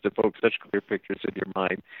that just evoke such clear pictures in your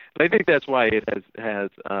mind. But I think that's why it has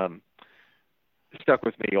stuck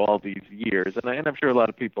with me all these years, and I'm sure a lot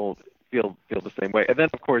of people feel the same way. And then,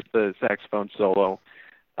 of course, the saxophone solo.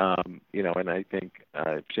 And I think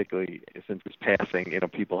particularly since his passing,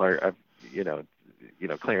 people are,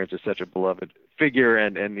 Clarence is such a beloved figure,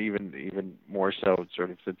 and even more so sort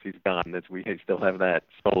of since he's gone, that we still have that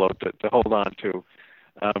solo to hold on to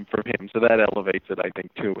from him. So that elevates it, I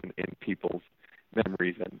think, too, in people's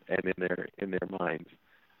memories and in their minds.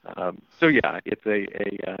 So yeah, it's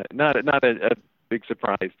not a big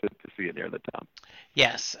surprise to see it near the top.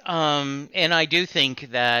 Yes, and I do think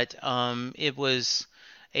that it was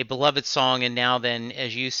a beloved song, and now then,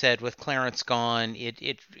 as you said, with Clarence gone,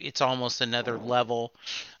 it's almost another level.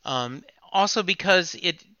 Also because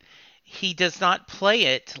he does not play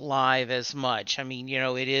it live as much. I mean,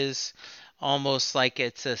 it is almost like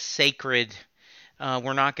it's a sacred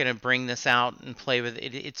we're not going to bring this out and play with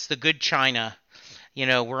it. It's the good china.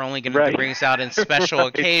 We're only going to bring this out in special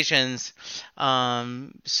occasions,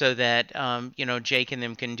 so that Jake and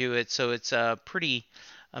them can do it. So it's pretty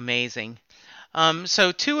amazing.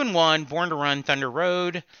 So 2 and 1, Born to Run, Thunder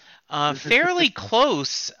Road. Fairly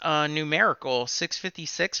close numerical,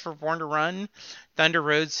 656 for Born to Run, Thunder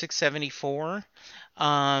Road 674.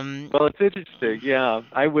 Well, it's interesting. Yeah,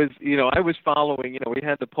 I was following. We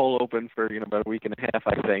had the poll open for about a week and a half,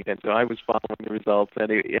 I think, and so I was following the results, and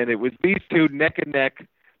it was these two neck and neck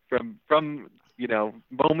from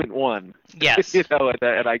moment one. Yes.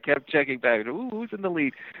 And I kept checking back. Ooh, who's in the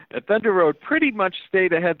lead? Thunder Road pretty much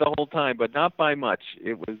stayed ahead the whole time, but not by much.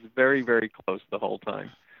 It was very, very close the whole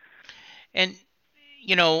time. And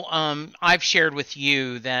I've shared with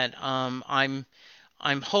you that I'm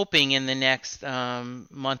hoping in the next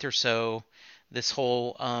month or so, this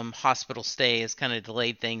whole hospital stay has kind of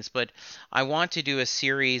delayed things, but I want to do a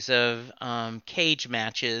series of cage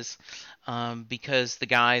matches because the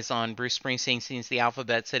guys on Bruce Springsteen's The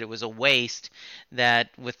Alphabet said it was a waste that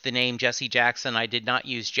with the name Jesse Jackson, I did not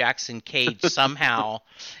use Jackson Cage somehow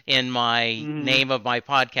in my name of my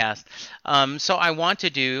podcast. So I want to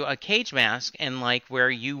do a cage match and where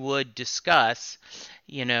you would discuss,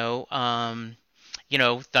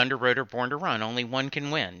 Thunder Road or Born to Run. Only one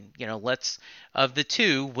can win. Of the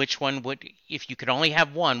two, which one would, if you could only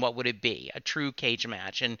have one, what would it be? A true cage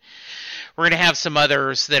match. And we're going to have some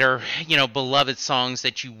others that are, beloved songs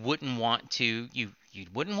that you wouldn't want to, you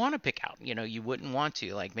wouldn't want to pick out. You wouldn't want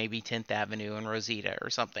to, like maybe 10th Avenue and Rosita or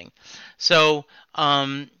something. So,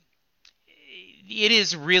 it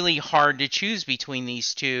is really hard to choose between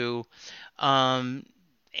these two. And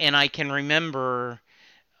I can remember,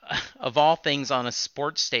 of all things, on a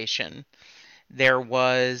sports station, there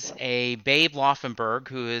was a Babe Laufenberg,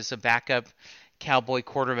 who is a backup Cowboy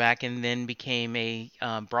quarterback and then became a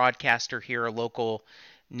broadcaster here, a local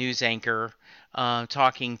news anchor,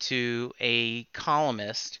 talking to a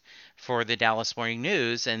columnist for the Dallas Morning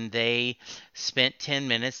News, and they spent 10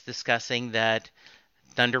 minutes discussing that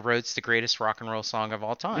Thunder Road's the greatest rock and roll song of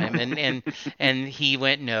all time. And he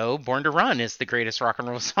went, no, Born to Run is the greatest rock and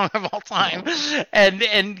roll song of all time.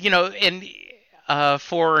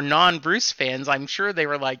 For non-Bruce fans, I'm sure they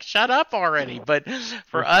were like, shut up already. But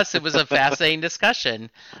for us, it was a fascinating discussion.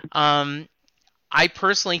 I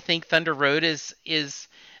personally think Thunder Road is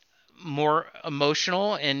more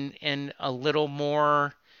emotional and a little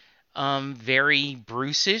more very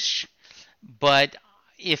Bruce-ish. But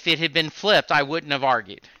if it had been flipped, I wouldn't have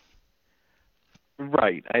argued.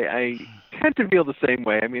 Right. I tend to feel the same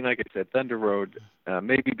way. I mean, like I said, Thunder Road,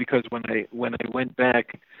 maybe because when I went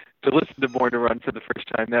back to listen to Born to Run for the first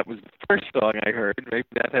time, that was the first song I heard. Maybe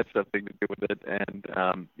that had something to do with it. And,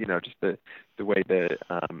 just the way that,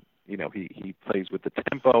 he plays with the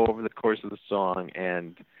tempo over the course of the song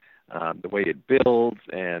and the way it builds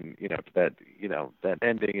and, that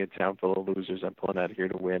ending, it's out full of losers, I'm pulling out here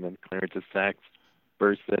to win, and Clarence's sax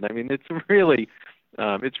bursts in. I mean, it's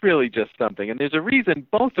really just something. And there's a reason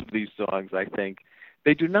both of these songs, I think,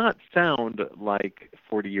 they do not sound like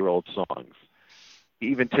 40-year-old songs.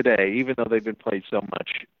 Even today, even though they've been played so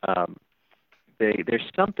much,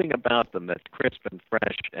 there's something about them that's crisp and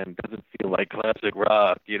fresh and doesn't feel like classic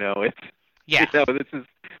rock. It's this is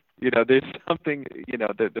there's something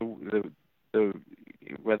the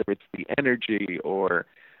whether it's the energy or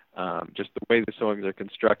just the way the songs are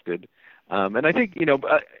constructed. And I think,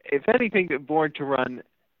 if anything, Born to Run,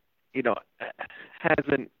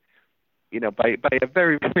 hasn't, by a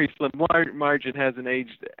very, very slim margin, hasn't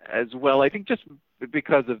aged as well. I think just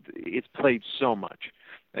because of it's played so much.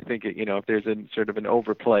 I think, if there's a sort of an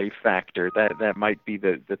overplay factor, that might be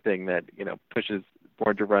the thing that, pushes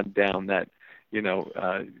Born to Run down that,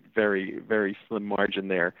 very, very slim margin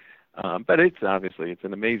there. But it's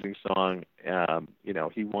an amazing song.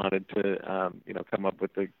 He wanted to, come up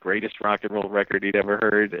with the greatest rock and roll record he'd ever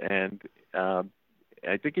heard, and I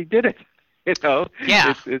think he did it.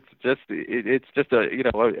 Yeah. It's just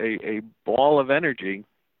a ball of energy,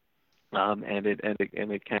 and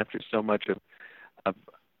it captures so much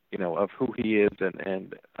of who he is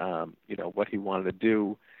and what he wanted to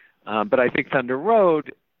do. But I think Thunder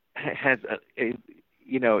Road has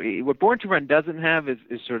what Born to Run doesn't have is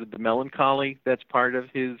sort of the melancholy that's part of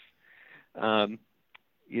his,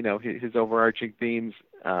 his overarching themes.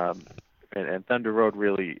 And Thunder Road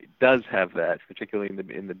really does have that, particularly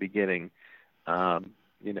in the beginning.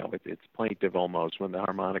 It's plaintive almost when the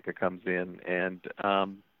harmonica comes in, and I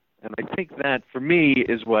think that for me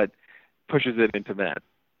is what pushes it into that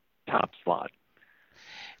top slot.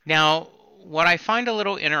 Now, what I find a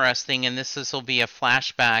little interesting, and this will be a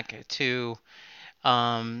flashback to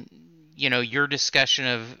um, your discussion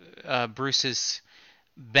of Bruce's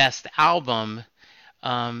best album,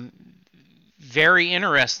 um, very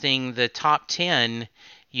interesting. The top 10,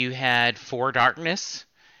 you had For Darkness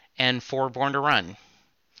and For Born to Run.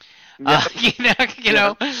 Yeah.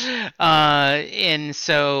 And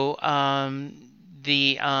so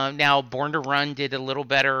the now Born to Run did a little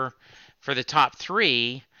better for the top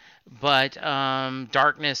 3, but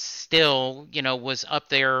Darkness still, was up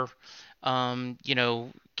there,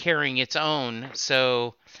 carrying its own.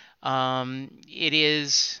 So it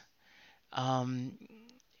is, and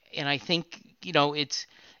I think,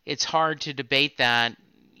 it's hard to debate that,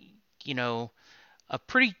 a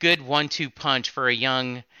pretty good 1-2 punch for a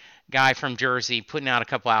young guy from Jersey putting out a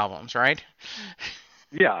couple albums, right?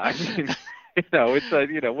 Yeah, I mean, it's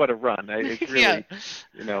what a run. It's really,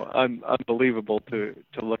 unbelievable to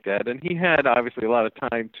look at. And he had obviously a lot of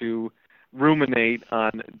time to ruminate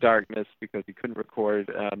on Darkness because he couldn't record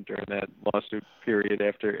during that lawsuit period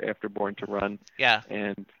after Born to Run. Yeah.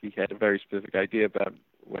 And he had a very specific idea about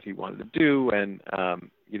what he wanted to do. And,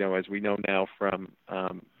 as we know now from,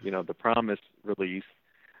 the Promise release,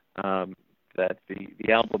 that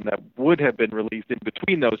the album that would have been released in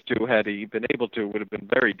between those two, had he been able to, would have been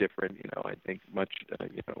very different. I think much,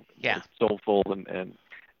 Yeah. soulful and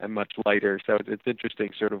much lighter. So it's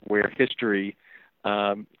interesting, sort of where history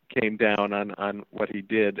came down on what he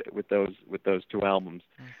did with those two albums.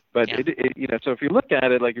 But Yeah. so if you look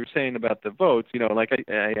at it, like you were saying about the votes, like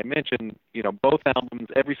I mentioned, both albums,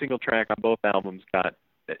 every single track on both albums got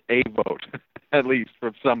a vote, at least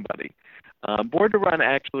from somebody. Born to Run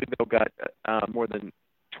actually, though, got more than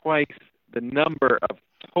twice the number of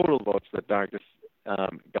total votes that Darkness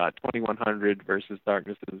got, 2,100 versus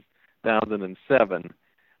Darkness's 1,007,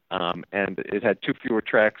 and it had 2 fewer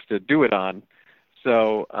tracks to do it on.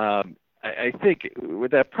 So I think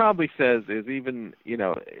what that probably says is, even,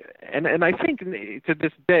 and I think to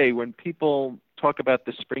this day when people talk about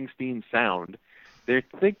the Springsteen sound, they're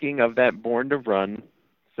thinking of that Born to Run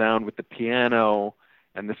sound with the piano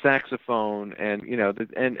and the saxophone, and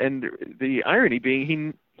and the irony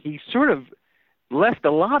being he sort of left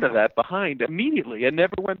a lot of that behind immediately and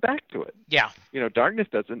never went back to it. Yeah. Darkness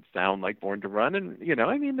doesn't sound like Born to Run, and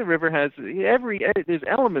the River has there's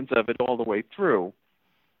elements of it all the way through,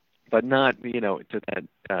 but not to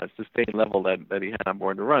that sustained level that he had on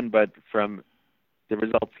Born to Run. But from the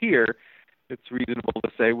results here, it's reasonable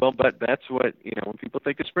to say, well, but that's what when people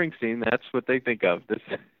think of Springsteen, that's what they think of. This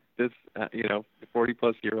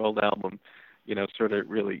 40-plus-year-old album, sort of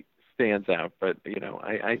really stands out. But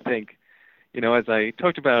I think, as I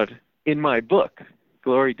talked about in my book,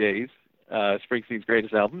 Glory Days, Springsteen's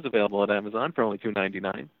greatest albums, available at Amazon for only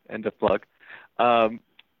 $2.99. End of plug. Darkness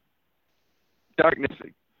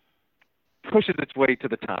pushes its way to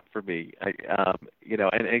the top for me.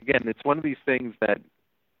 And again, it's one of these things that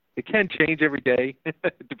it can change every day,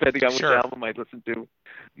 depending on which Sure. album I listen to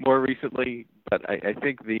more recently. But I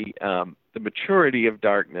think the maturity of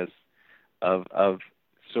Darkness, of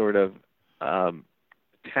sort of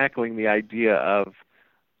tackling the idea of,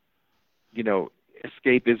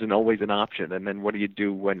 escape isn't always an option, and then what do you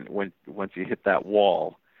do once you hit that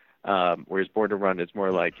wall? Whereas Born to Run is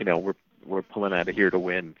more like, we're pulling out of here to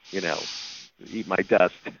win, eat my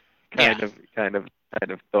dust kind of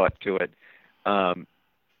thought to it. And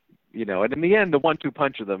in the end, the 1-2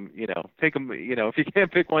 punch of them, take them, if you can't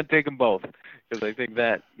pick one, take them both. Because I think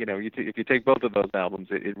that, if you take both of those albums,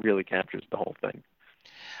 it really captures the whole thing.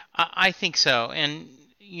 I think so. And,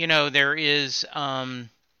 there is,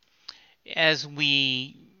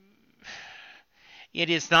 it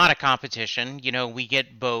is not a competition. We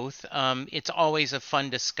get both. It's always a fun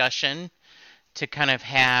discussion to kind of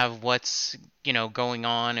have what's, going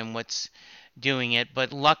on and what's doing it.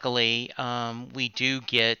 But luckily, we do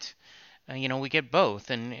get, we get both,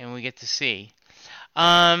 and we get to see.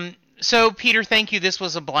 So, Peter, thank you. This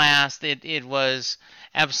was a blast. It was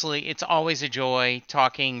absolutely, it's always a joy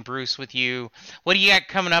talking Bruce with you. What do you got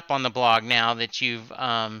coming up on the blog now that you've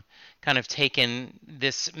kind of taken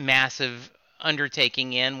this massive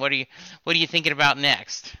undertaking in? What are you thinking about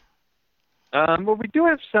next? Well, we do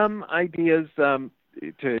have some ideas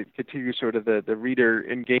to continue sort of the reader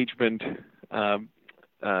engagement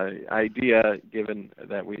idea, given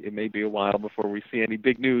that it may be a while before we see any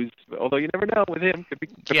big news. Although you never know with him, could be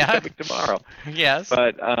coming tomorrow. Yes.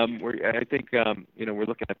 But I think we're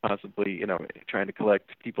looking at possibly trying to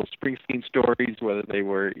collect people's Springsteen stories, whether they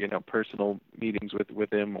were personal meetings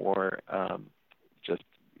with him or just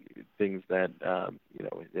things that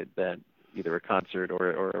that either a concert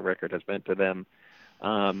or a record has meant to them.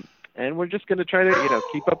 and we're just going to try to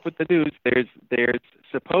keep up with the news. There's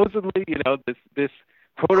supposedly this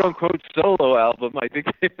quote unquote solo album. I think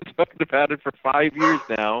they've been talking about it for 5 years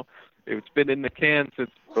now. It's been in the can since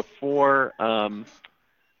before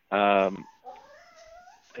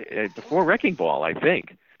Wrecking Ball, I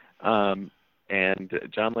think. And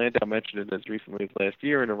John Landau mentioned it as recently as last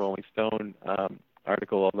year in a Rolling Stone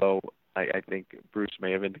article, although I think Bruce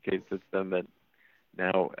may have indicated to them that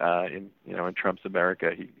now in Trump's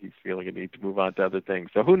America, he's feeling a need to move on to other things.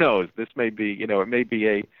 So who knows? This may be, it may be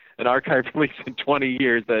an archive release in 20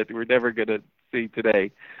 years that we're never going to see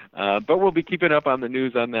today. But we'll be keeping up on the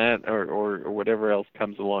news on that or whatever else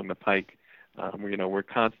comes along the pike. We're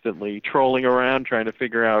constantly trolling around trying to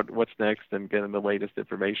figure out what's next and getting the latest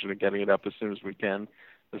information and getting it up as soon as we can,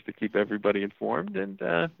 just to keep everybody informed. And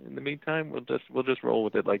in the meantime, we'll just roll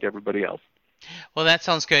with it like everybody else. Well, that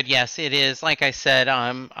sounds good. Yes, it is. Like I said,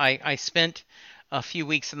 I spent a few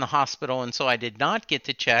weeks in the hospital, and so I did not get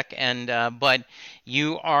to check. And but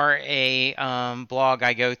you are a blog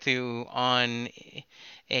I go through on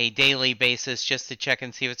a daily basis just to check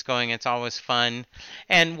and see what's going. It's always fun.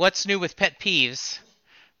 And what's new with Pet Peeves?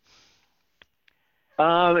 We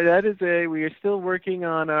are still working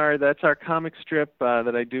on that's our comic strip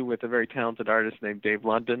that I do with a very talented artist named Dave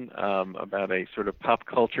London about a sort of pop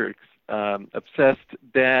culture obsessed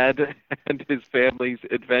dad and his family's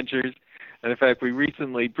adventures. And in fact,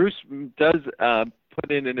 Bruce does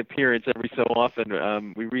put in an appearance every so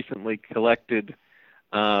often. We recently collected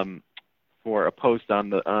for a post on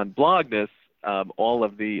Blogness all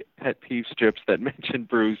of the pet peeve strips that mention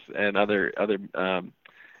Bruce and other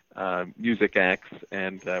music acts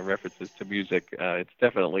and references to music. It's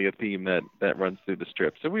definitely a theme that runs through the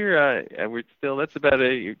strip. So we're still, that's about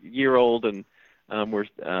a year old, and we're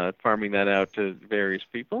farming that out to various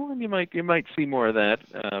people, and you might see more of that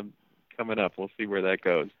coming up. We'll see where that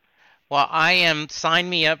goes. Well, sign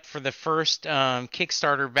me up for the first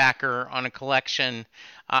Kickstarter backer on a collection.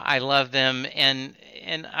 I love them, and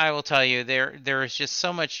I will tell you, there is just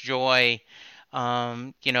so much joy.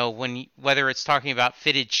 Whether it's talking about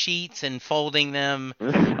fitted sheets and folding them,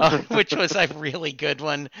 which was a really good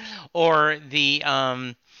one, or the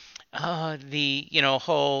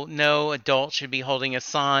whole no adult should be holding a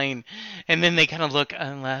sign, and then they kind of look,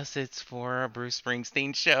 unless it's for a Bruce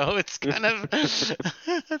Springsteen show. It's kind of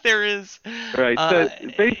there is right. So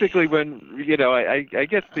basically, when I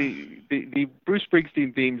guess the Bruce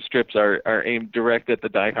Springsteen themed strips are aimed direct at the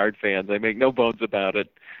diehard fans. I make no bones about it,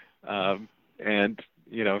 and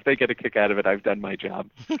if they get a kick out of it, I've done my job.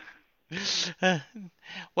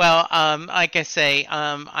 Well, like I say,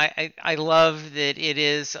 I love that it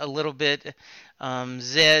is a little bit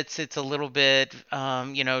zits. It's a little bit,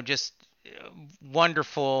 just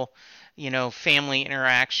wonderful, family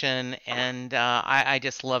interaction, and I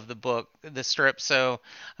just love the strip. So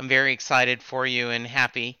I'm very excited for you and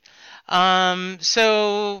happy.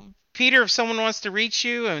 So Peter, if someone wants to reach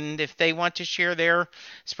you and if they want to share their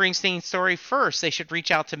Springsteen story first, they should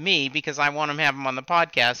reach out to me because I want to have them on the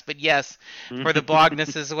podcast. But yes, for the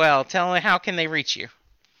Blogness as well. Tell them, how can they reach you?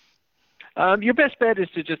 Your best bet is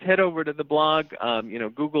to just head over to the blog,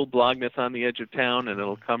 Google Blogness on the Edge of Town, and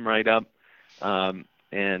it'll come right up.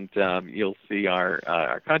 And you'll see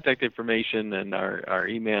our contact information and our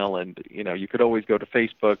email. And, you could always go to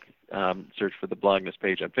Facebook, search for the Blogness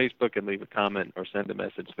page on Facebook and leave a comment or send a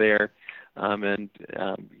message there.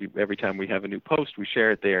 Every time we have a new post, we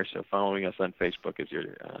share it there. So following us on Facebook is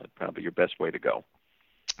probably your best way to go.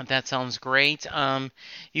 That sounds great.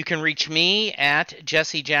 You can reach me at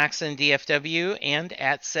Jesse Jackson DFW and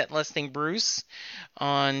at Setlisting Bruce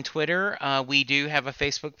on Twitter. We do have a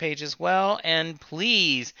Facebook page as well. And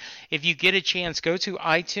please, if you get a chance, go to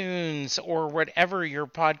iTunes or whatever your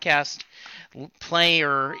podcast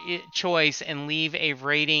player choice and leave a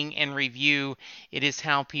rating and review. It is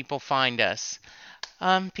how people find us.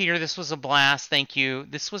 Peter, this was a blast. Thank you.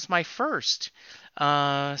 This was my first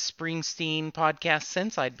Springsteen podcast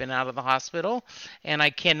since I'd been out of the hospital, and I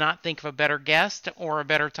cannot think of a better guest or a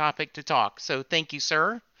better topic to talk. So thank you,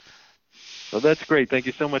 sir. Well, that's great. Thank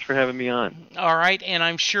you so much for having me on. All right, and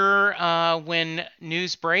I'm sure when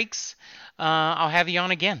news breaks, I'll have you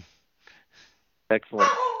on again. Excellent.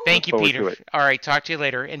 Thank you, Peter. All right, talk to you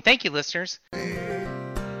later. And thank you, listeners. More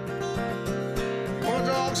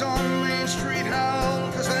dogs on Main Street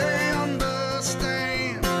howl 'cause they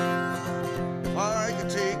understand. I could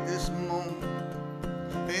take this moment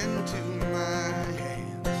into my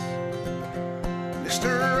hands.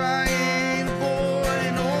 Mister, I ain't a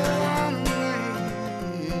boy, no, I'm a man.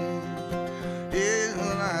 Yeah,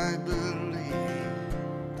 I believe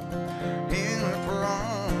in a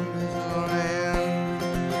promised land.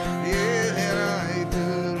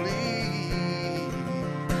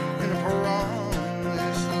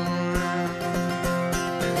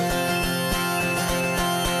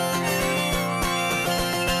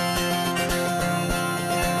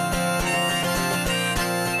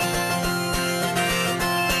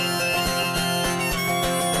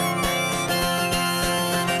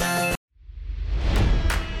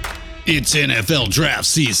 It's NFL draft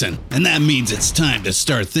season, and that means it's time to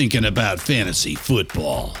start thinking about fantasy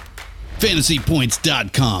football.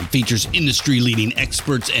 FantasyPoints.com features industry-leading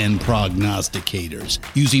experts and prognosticators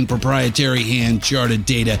using proprietary hand-charted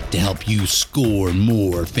data to help you score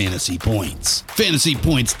more fantasy points.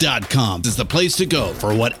 FantasyPoints.com is the place to go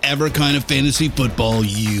for whatever kind of fantasy football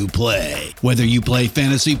you play. Whether you play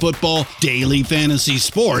fantasy football, daily fantasy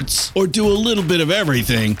sports, or do a little bit of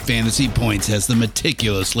everything, Fantasy Points has the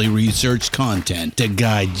meticulously researched content to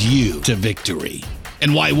guide you to victory.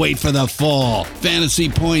 And why wait for the fall? Fantasy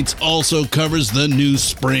Points also covers the new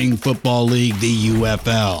spring football league, the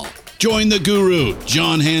UFL. Join the guru,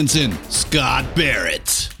 John Hansen, Scott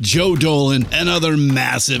Barrett, Joe Dolan, and other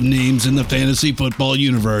massive names in the fantasy football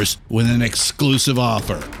universe with an exclusive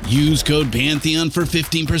offer. Use code Pantheon for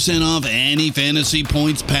 15% off any Fantasy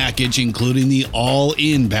Points package, including the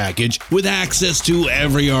all-in package, with access to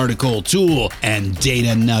every article, tool, and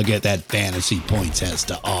data nugget that Fantasy Points has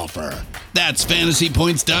to offer. That's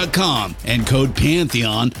FantasyPoints.com and code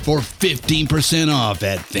Pantheon for 15% off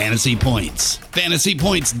at Fantasy Points.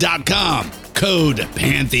 FantasyPoints.com, code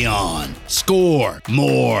Pantheon. Score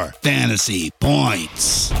more fantasy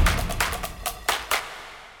points.